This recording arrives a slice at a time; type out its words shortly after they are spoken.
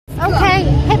Okay,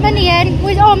 hit money in.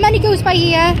 Oh, money goes by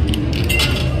here.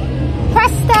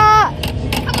 Press start.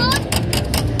 Come on.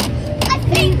 I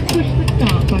think. Push the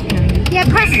start button. Yeah,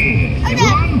 press. Oh, no.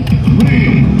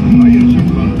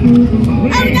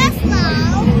 Oh, that's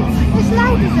loud. It's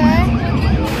loud, is it?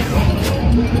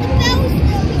 The bells,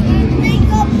 they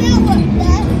got bell up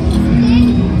there.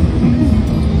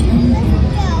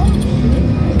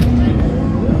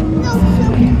 No, so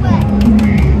wet.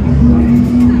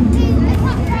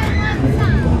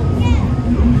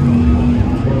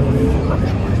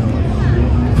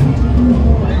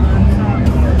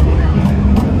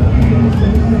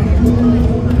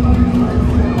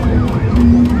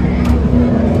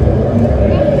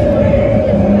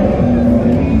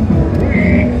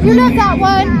 You love that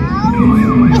one.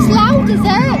 It's loud, is it?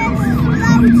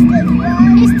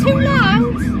 It's too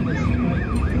loud.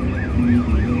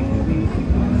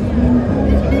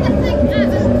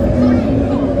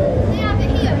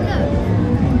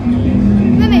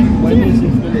 When this is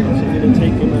finished, you're going to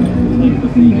take them out and take the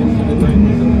feed into the room.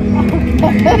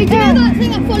 Mummy, do you know that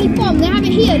thing at Folly Farm? They have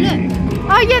it here, look.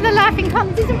 Oh yeah, the laughing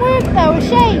cunt doesn't work though, a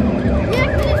shame. Yeah,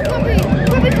 but it's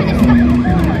probably finished stuff in the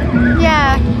corner.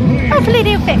 Yeah, hopefully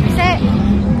they'll fix it.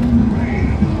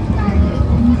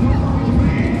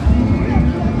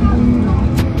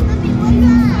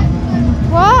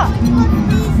 What?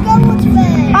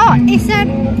 Oh, it's a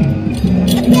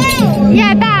bell.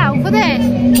 Yeah, bell for this.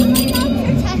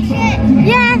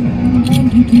 Yeah.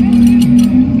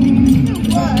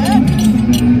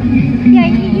 Yeah,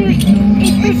 it's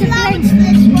supposed to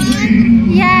play.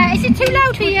 Yeah, is it too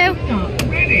loud for you?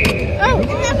 Oh.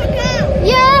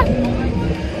 Yeah.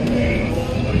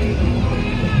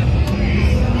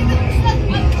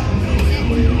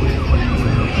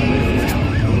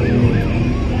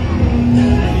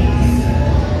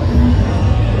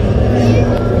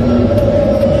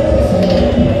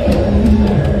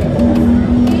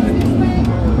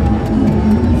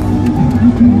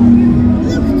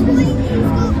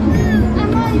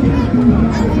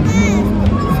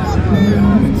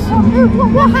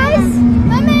 What has?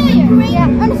 Mummy! Yeah,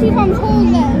 I'm gonna see if I'm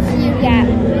taller to you yet.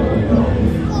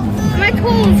 Am I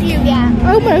tall to you yet?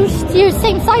 Almost. You're the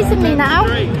same size as me now.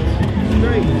 Straight.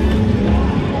 Straight.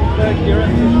 Look, you're up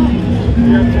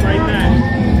to right there.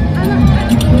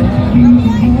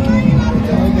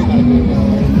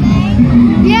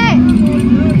 Yeah.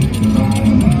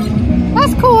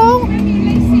 That's cool.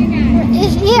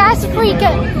 Yeah, it's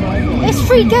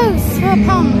free ghosts for a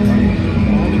pond.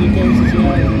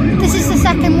 This is the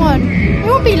second one. It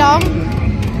won't be long.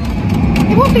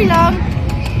 It won't be long.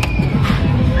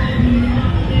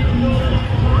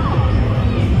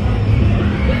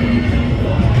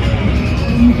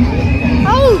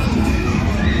 Oh!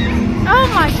 Oh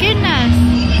my goodness.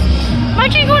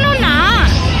 Imagine going on that.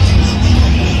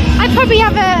 I'd probably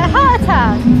have a heart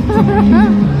attack.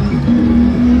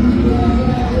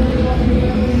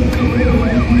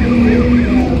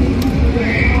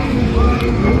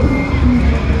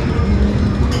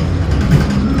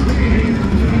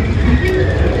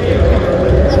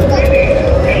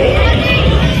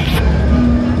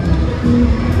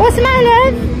 What's the matter,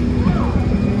 love?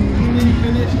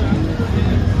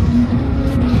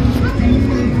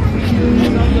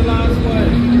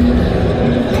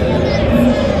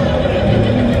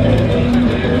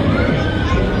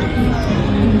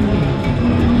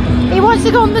 He wants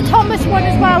to go on the Thomas one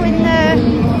as well in the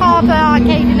Harbour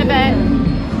Arcade in a bit.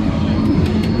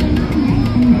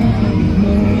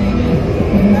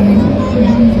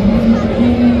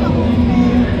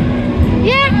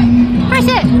 Yeah, press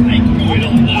it.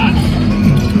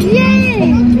 Yay!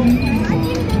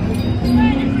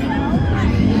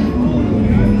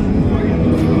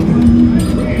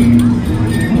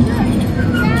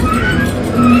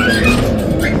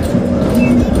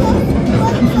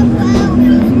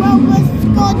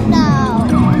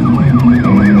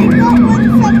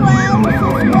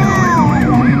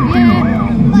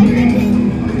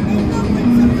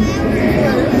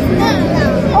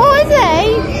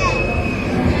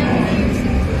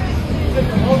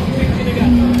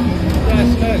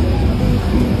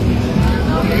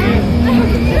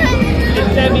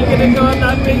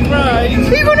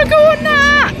 You're gonna go on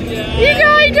that? Yeah.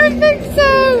 I don't think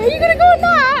so. Are you gonna go on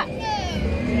that?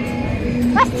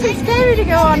 That's too scary to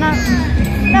go on that.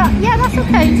 No, yeah, that's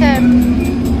okay, Tim.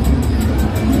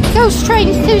 Ghost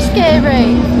train's too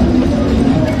scary.